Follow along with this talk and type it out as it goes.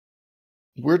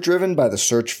We're driven by the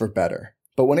search for better.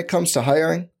 But when it comes to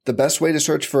hiring, the best way to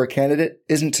search for a candidate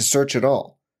isn't to search at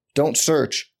all. Don't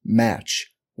search,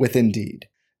 match with Indeed.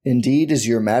 Indeed is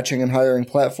your matching and hiring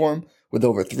platform with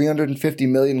over 350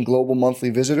 million global monthly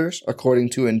visitors,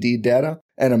 according to Indeed data,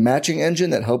 and a matching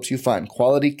engine that helps you find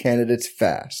quality candidates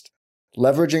fast.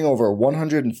 Leveraging over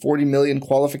 140 million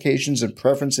qualifications and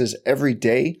preferences every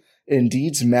day,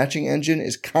 Indeed's matching engine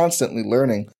is constantly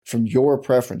learning from your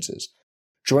preferences.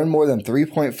 Join more than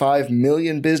 3.5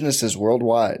 million businesses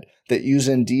worldwide that use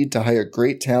Indeed to hire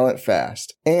great talent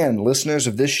fast. And listeners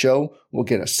of this show will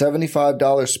get a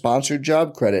 $75 sponsored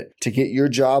job credit to get your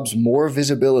jobs more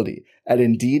visibility at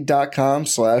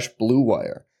Indeed.com/Blue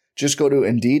Wire. Just go to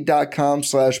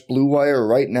Indeed.com/Blue Wire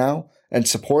right now and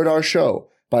support our show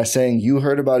by saying you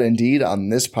heard about Indeed on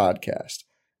this podcast.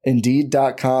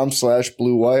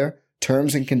 Indeed.com/Blue Wire.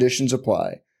 Terms and conditions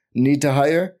apply. Need to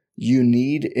hire? You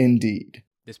need Indeed.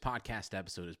 This podcast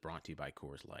episode is brought to you by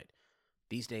Coors Light.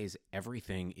 These days,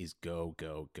 everything is go,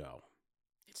 go, go.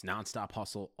 It's nonstop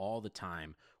hustle all the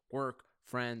time. Work,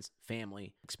 friends,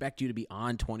 family, expect you to be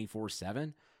on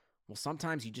 24/7. Well,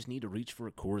 sometimes you just need to reach for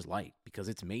a Coors Light because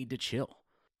it's made to chill.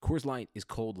 Coors Light is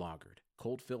cold lagered,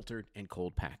 cold filtered, and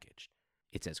cold packaged.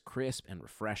 It's as crisp and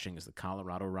refreshing as the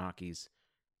Colorado Rockies.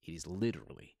 It is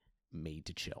literally made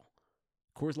to chill.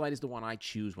 Coors Light is the one I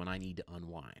choose when I need to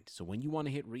unwind. So when you want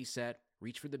to hit reset,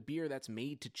 reach for the beer that's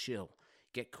made to chill.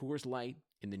 Get Coors Light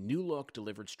in the new look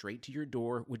delivered straight to your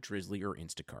door with Drizzly or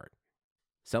Instacart.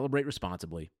 Celebrate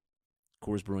responsibly.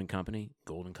 Coors Brewing Company,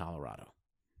 Golden, Colorado.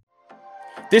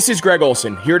 This is Greg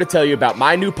Olson, here to tell you about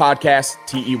my new podcast,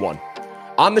 TE1.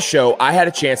 On the show, I had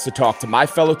a chance to talk to my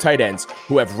fellow tight ends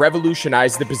who have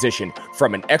revolutionized the position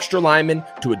from an extra lineman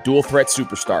to a dual threat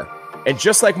superstar. And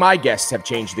just like my guests have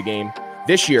changed the game,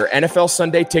 this year,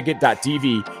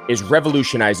 NFLSundayTicket.tv is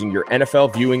revolutionizing your NFL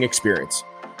viewing experience.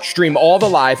 Stream all the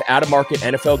live out-of-market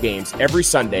NFL games every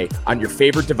Sunday on your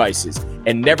favorite devices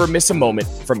and never miss a moment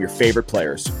from your favorite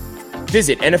players.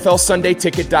 Visit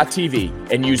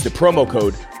NFLSundayTicket.tv and use the promo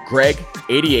code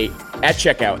GREG88 at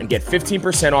checkout and get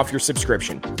 15% off your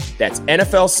subscription. That's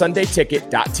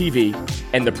NFLSundayTicket.tv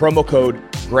and the promo code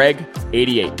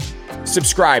GREG88.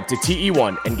 Subscribe to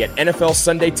TE1 and get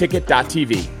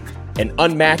NFLSundayTicket.tv. An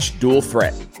unmatched dual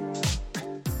threat.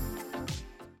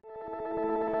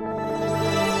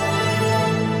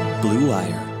 Blue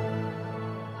Wire.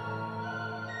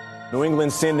 New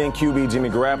England sending QB Jimmy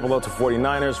Garoppolo to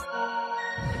 49ers.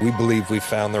 We believe we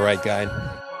found the right guy.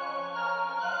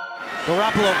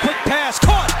 Garoppolo, quick pass,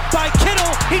 caught by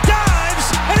Kittle. He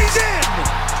dives, and he's in.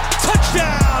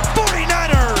 Touchdown,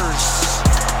 49ers.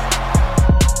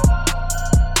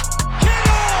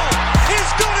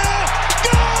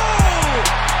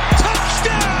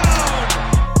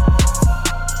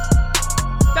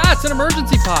 It's an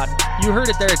emergency pod. You heard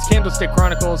it there. It's Candlestick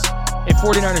Chronicles, a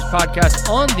 49ers podcast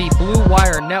on the Blue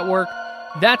Wire Network.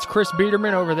 That's Chris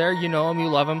Biederman over there. You know him. You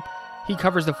love him. He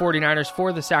covers the 49ers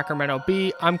for the Sacramento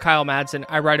Bee. I'm Kyle Madsen.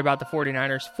 I write about the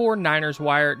 49ers for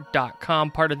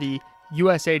NinersWire.com, part of the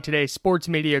USA Today sports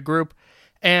media group.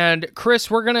 And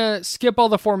Chris, we're going to skip all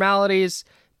the formalities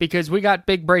because we got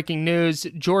big breaking news.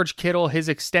 George Kittle, his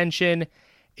extension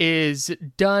is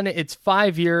done. It's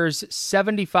 5 years,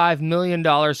 $75 million,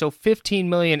 so $15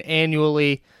 million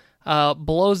annually.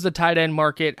 Blows the tight end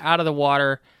market out of the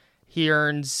water. He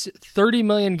earns $30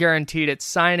 million guaranteed at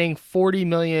signing, $40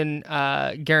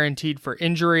 million guaranteed for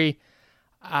injury.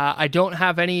 I don't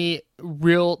have any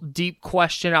real deep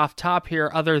question off top here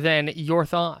other than your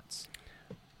thoughts.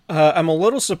 I'm a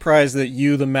little surprised that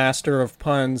you, the master of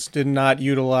puns, did not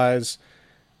utilize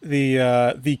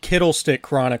the Kittle Stick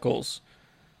Chronicles.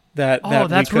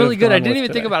 That's really good. I didn't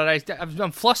even think about it.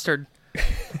 I'm flustered.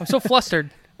 I'm so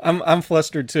flustered. I'm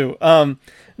flustered too.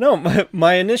 No,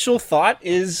 my initial thought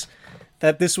is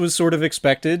that this was sort of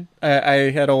expected.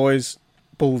 I had always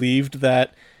believed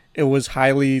that it was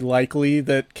highly likely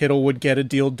that Kittle would get a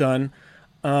deal done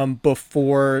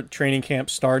before training camp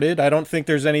started. I don't think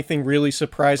there's anything really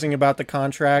surprising about the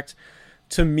contract.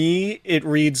 To me, it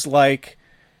reads like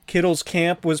Kittle's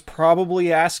camp was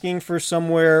probably asking for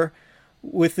somewhere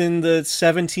within the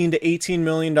 $17 to $18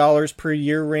 million per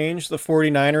year range. The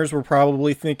 49ers were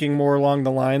probably thinking more along the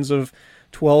lines of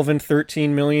 12 and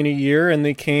 13 million a year, and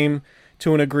they came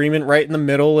to an agreement right in the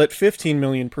middle at 15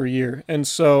 million per year. And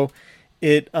so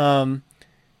it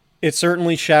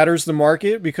certainly shatters the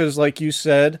market because, like you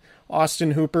said,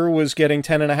 Austin Hooper was getting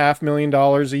 $10.5 million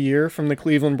a year from the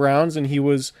Cleveland Browns, and he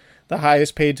was the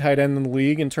highest paid tight end in the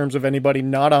league in terms of anybody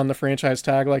not on the franchise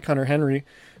tag, like Hunter Henry,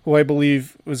 who I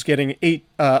believe was getting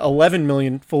 $11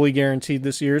 million fully guaranteed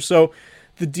this year. So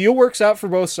the deal works out for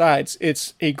both sides,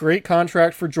 it's a great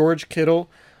contract for George Kittle.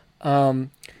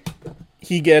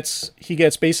 He gets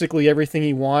basically everything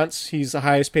he wants. He's the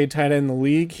highest paid tight end in the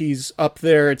league. He's up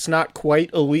there. It's not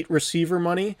quite elite receiver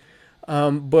money,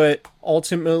 but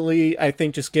ultimately, I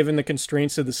think just given the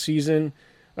constraints of the season,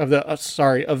 of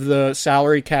the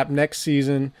salary cap next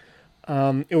season,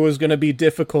 it was going to be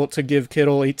difficult to give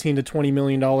Kittle $18 to $20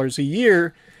 million a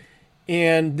year,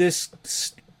 and this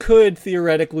could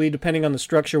theoretically, depending on the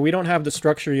structure, we don't have the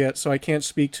structure yet, so I can't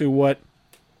speak to what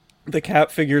the cap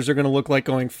figures are going to look like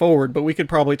going forward, but we could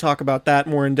probably talk about that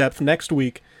more in depth next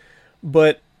week.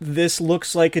 But this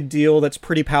looks like a deal that's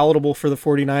pretty palatable for the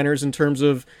 49ers in terms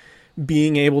of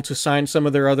being able to sign some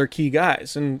of their other key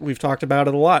guys. And we've talked about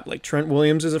it a lot. Like Trent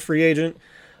Williams is a free agent.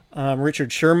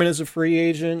 Richard Sherman is a free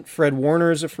agent. Fred Warner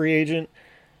is a free agent.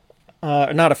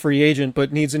 Not a free agent,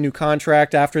 but needs a new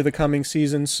contract after the coming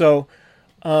season. So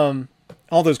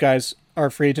all those guys are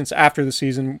free agents after the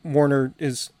season. Warner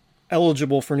is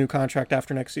eligible for a new contract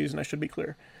after next season, I should be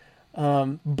clear.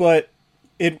 But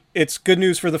it's good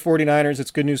news for the 49ers.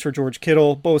 It's good news for George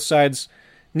Kittle. Both sides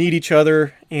need each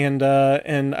other, and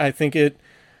I think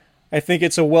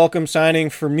it's a welcome signing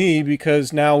for me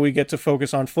because now we get to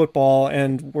focus on football,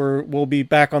 and we'll be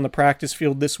back on the practice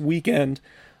field this weekend,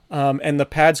 and the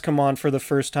pads come on for the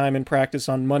first time in practice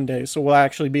on Monday, so we'll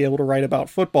actually be able to write about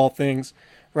football things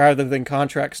rather than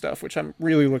contract stuff, which I'm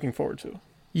really looking forward to.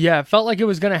 Yeah, it felt like it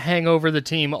was going to hang over the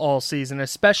team all season,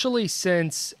 especially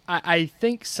since I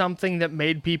think something that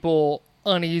made people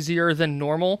uneasier than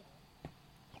normal,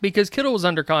 because Kittle was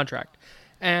under contract,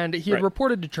 and he had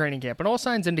reported to training camp, and all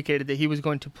signs indicated that he was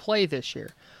going to play this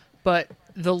year. But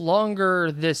the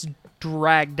longer this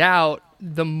dragged out,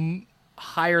 the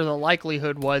higher the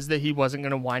likelihood was that he wasn't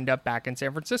going to wind up back in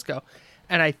San Francisco.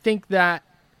 And I think that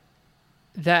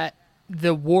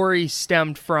the worry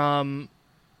stemmed from,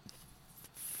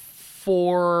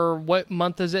 for what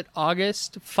month is it?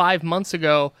 August? 5 months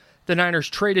ago, the Niners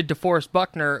traded DeForest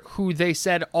Buckner, who they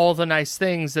said all the nice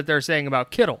things that they're saying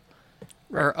about Kittle,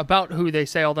 or about who they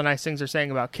say all the nice things they're saying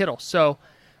about Kittle. So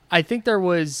I think there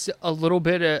was a little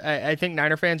bit I think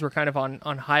Niner fans were kind of on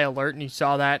high alert, and you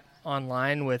saw that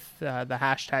online with the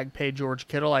hashtag Pay George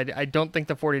Kittle. I don't think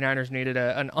the 49ers needed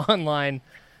an online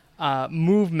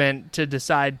movement to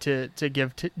decide to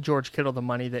give George Kittle the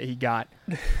money that he got.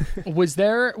 Was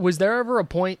there ever a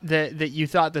point that you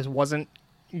thought this wasn't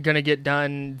going to get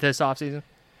done this offseason?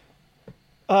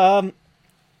 Not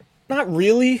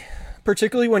really,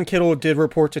 particularly when Kittle did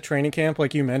report to training camp,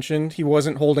 like you mentioned. He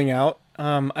wasn't holding out.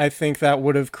 I think that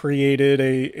would have created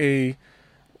a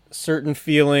certain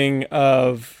feeling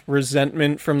of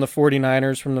resentment from the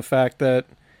 49ers from the fact that,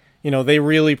 they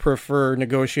really prefer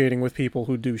negotiating with people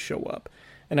who do show up.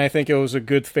 And I think it was a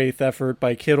good faith effort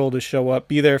by Kittle to show up,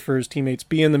 be there for his teammates,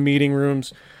 be in the meeting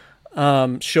rooms,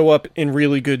 show up in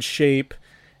really good shape,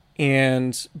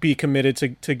 and be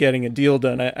committed to getting a deal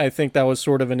done. I think that was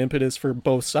sort of an impetus for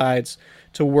both sides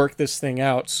to work this thing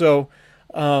out. So,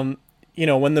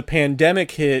 when the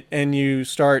pandemic hit and you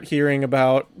start hearing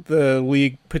about the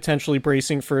league potentially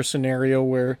bracing for a scenario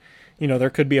where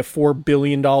there could be a $4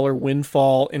 billion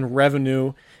windfall in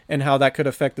revenue and how that could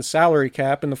affect the salary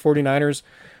cap. And the 49ers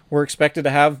were expected to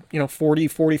have,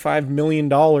 $45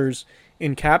 million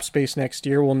in cap space next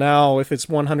year. Well, now if it's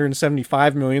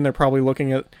 $175 million, they're probably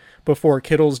looking at, before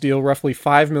Kittle's deal, roughly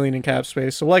 $5 million in cap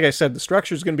space. So like I said, the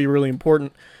structure is going to be really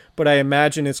important, but I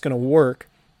imagine it's going to work.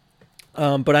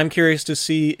 But I'm curious to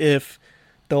see if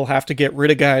they'll have to get rid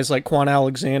of guys like Quan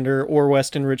Alexander or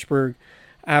Weston Richburg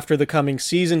after the coming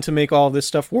season to make all this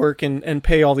stuff work and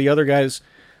pay all the other guys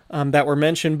that were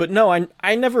mentioned. But no,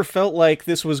 I never felt like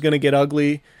this was going to get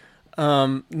ugly.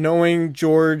 Knowing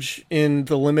George in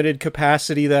the limited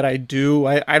capacity that I do,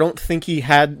 I don't think he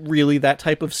had really that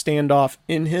type of standoff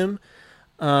in him.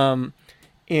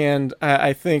 And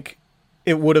I think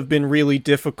it would have been really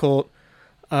difficult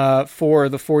for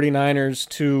the 49ers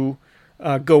to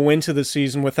go into the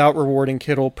season without rewarding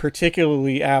Kittle,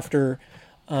 particularly after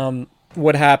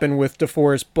what happened with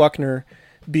DeForest Buckner,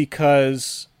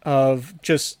 because of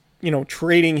just,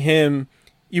 trading him.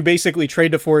 You basically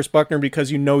trade DeForest Buckner because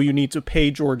you need to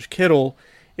pay George Kittle.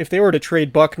 If they were to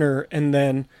trade Buckner and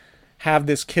then have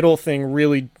this Kittle thing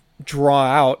really draw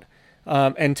out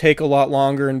and take a lot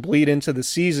longer and bleed into the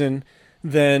season,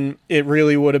 then it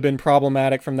really would have been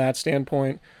problematic from that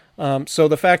standpoint. So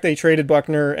the fact they traded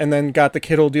Buckner and then got the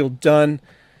Kittle deal done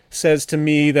says to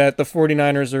me that the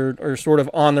 49ers are sort of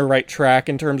on the right track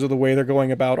in terms of the way they're going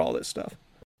about all this stuff.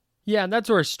 Yeah, and that's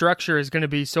where structure is going to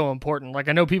be so important. Like,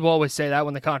 I know people always say that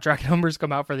when the contract numbers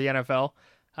come out for the NFL,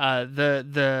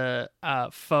 The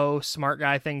faux smart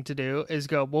guy thing to do is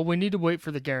go, well, we need to wait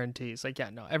for the guarantees. Like, yeah,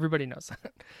 no, everybody knows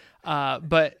that.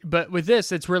 But with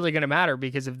this, it's really going to matter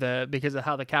because of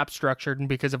how the cap's structured and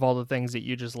because of all the things that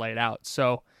you just laid out.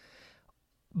 So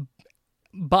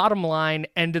bottom line,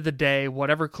 end of the day,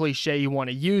 whatever cliche you want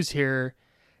to use here,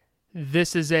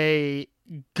 this is a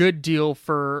good deal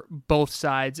for both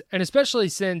sides. And especially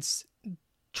since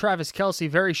Travis Kelce,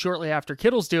 very shortly after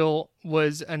Kittle's deal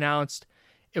was announced,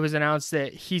 it was announced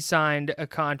that he signed a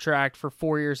contract for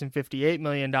 4 years and $58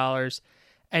 million.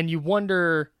 And you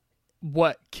wonder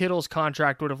what Kittle's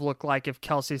contract would have looked like if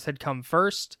Kelce's had come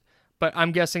first. But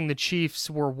I'm guessing the Chiefs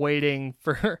were waiting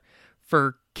for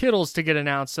Kittle's to get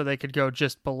announced so they could go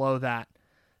just below that.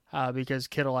 Because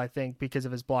Kittle, I think, because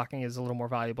of his blocking, is a little more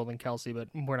valuable than Kelce, but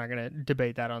we're not going to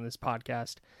debate that on this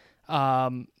podcast.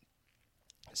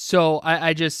 So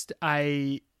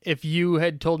if you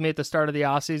had told me at the start of the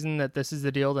offseason that this is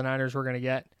the deal the Niners were going to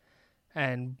get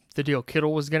and the deal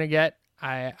Kittle was going to get,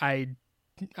 I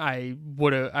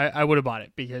would have bought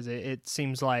it because it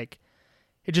seems like,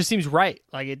 it just seems right.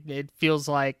 Like it feels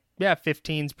like, yeah,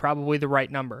 15 is probably the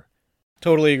right number.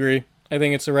 Totally agree. I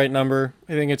think it's the right number.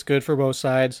 I think it's good for both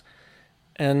sides.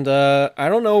 And I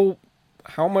don't know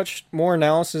how much more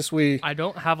analysis I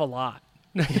don't have a lot.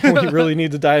 we really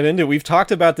need to dive into. We've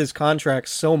talked about this contract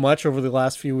so much over the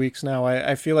last few weeks now.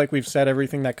 I feel like we've said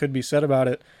everything that could be said about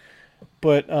it.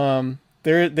 But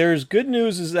there's good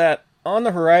news is that on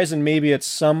the horizon, maybe at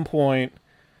some point,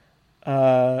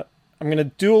 I'm going to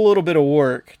do a little bit of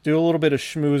work, do a little bit of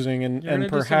schmoozing, and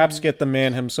perhaps get the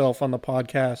man himself on the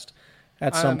podcast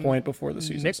at some point before the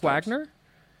season starts.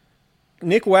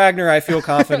 Nick Wagner, I feel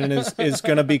confident is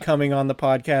going to be coming on the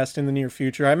podcast in the near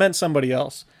future. I meant somebody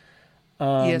else.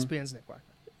 ESPN's Nick Wagner.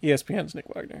 ESPN's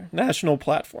Nick Wagner. National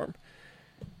platform.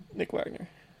 Nick Wagner.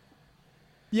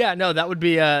 Yeah, no, that'd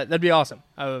be awesome.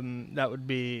 That would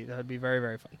be very,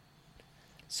 very fun.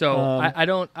 So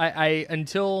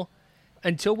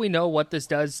until we know what this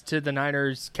does to the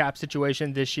Niners cap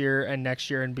situation this year and next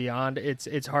year and beyond,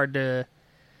 it's hard to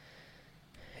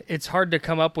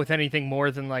come up with anything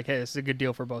more than like, hey, this is a good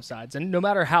deal for both sides. And no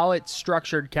matter how it's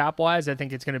structured cap-wise, I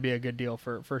think it's going to be a good deal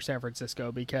for San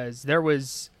Francisco because there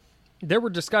were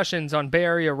discussions on Bay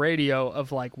Area radio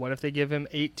of like, what if they give him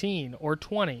 18 or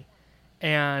 20?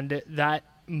 And that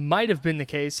might have been the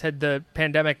case had the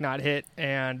pandemic not hit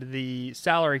and the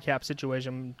salary cap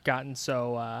situation gotten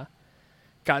so out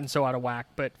of whack.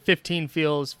 But 15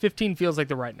 feels like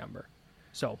the right number.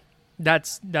 So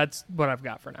that's what I've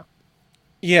got for now.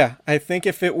 Yeah, I think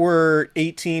if it were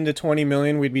 18 to 20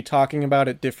 million, we'd be talking about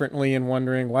it differently and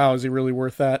wondering, wow, is he really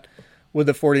worth that? Would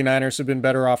the 49ers have been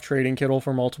better off trading Kittle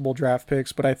for multiple draft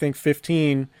picks? But I think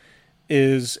 15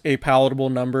 is a palatable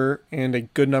number and a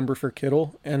good number for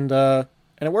Kittle, and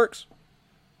it works.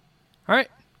 All right.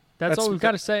 That's all we've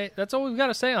got to say. That's all we've got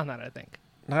to say on that, I think.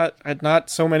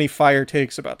 Not so many fire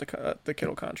takes about the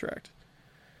Kittle contract.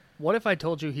 What if I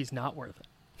told you he's not worth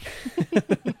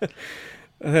it?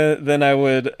 Then I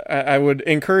would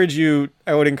encourage you to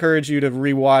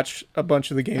rewatch a bunch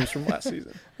of the games from last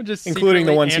season, including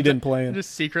the ones he didn't play in.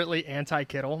 Just secretly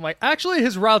anti-Kittle. I'm like, actually,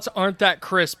 his routes aren't that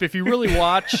crisp. If you really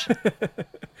watch,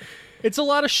 it's a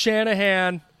lot of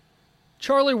Shanahan.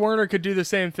 Charlie Werner could do the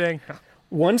same thing.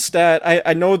 One stat,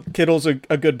 I know Kittle's a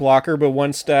good blocker, but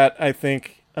one stat I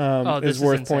think is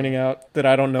worth pointing out that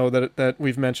I don't know that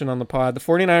we've mentioned on the pod. The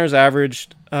 49ers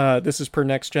averaged, this is per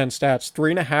Next Gen Stats,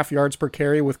 3.5 yards per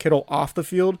carry with Kittle off the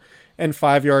field and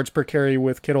 5 yards per carry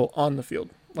with Kittle on the field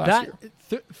last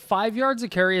year. 5 yards a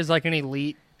carry is like an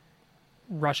elite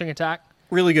rushing attack.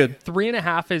 Really good.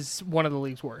 3.5 is one of the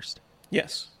league's worst.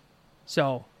 Yes.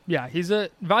 So, yeah, he's a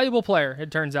valuable player,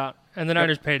 it turns out. And the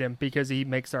Niners paid him because he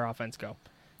makes their offense go.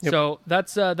 Yep. So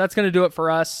that's going to do it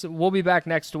for us. We'll be back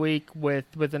next week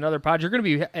with another pod. You're going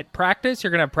to be at practice.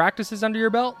 You're going to have practices under your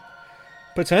belt.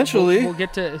 Potentially. We'll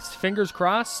get to, fingers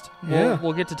crossed. Yeah.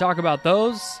 We'll get to talk about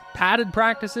those padded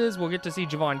practices. We'll get to see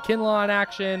Javon Kinlaw in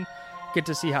action. Get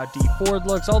to see how D Ford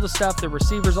looks. All the stuff, the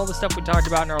receivers, all the stuff we talked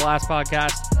about in our last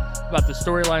podcast about the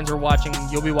storylines we're watching.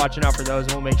 You'll be watching out for those,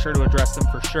 and we'll make sure to address them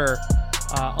for sure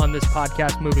on this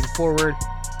podcast moving forward.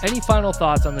 Any final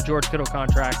thoughts on the George Kittle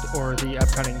contract or the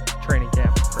upcoming training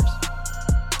camp, Chris?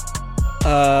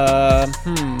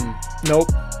 Nope.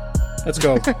 Let's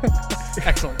go.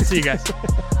 Excellent. See you guys.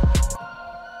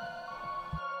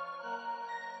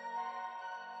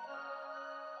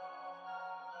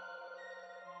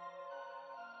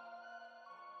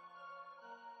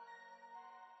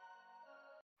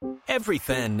 Every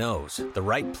fan knows the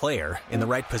right player in the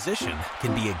right position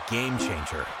can be a game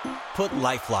changer. Put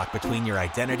LifeLock between your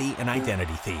identity and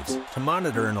identity thieves to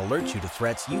monitor and alert you to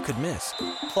threats you could miss.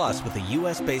 Plus, with a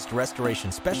U.S.-based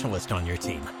restoration specialist on your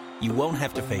team, you won't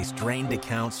have to face drained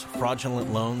accounts,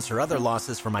 fraudulent loans, or other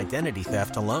losses from identity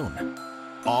theft alone.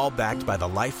 All backed by the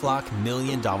LifeLock $1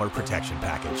 Million Protection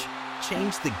Package.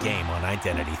 Change the game on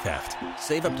identity theft.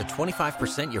 Save up to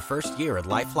 25% your first year at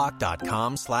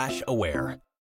LifeLock.com/aware.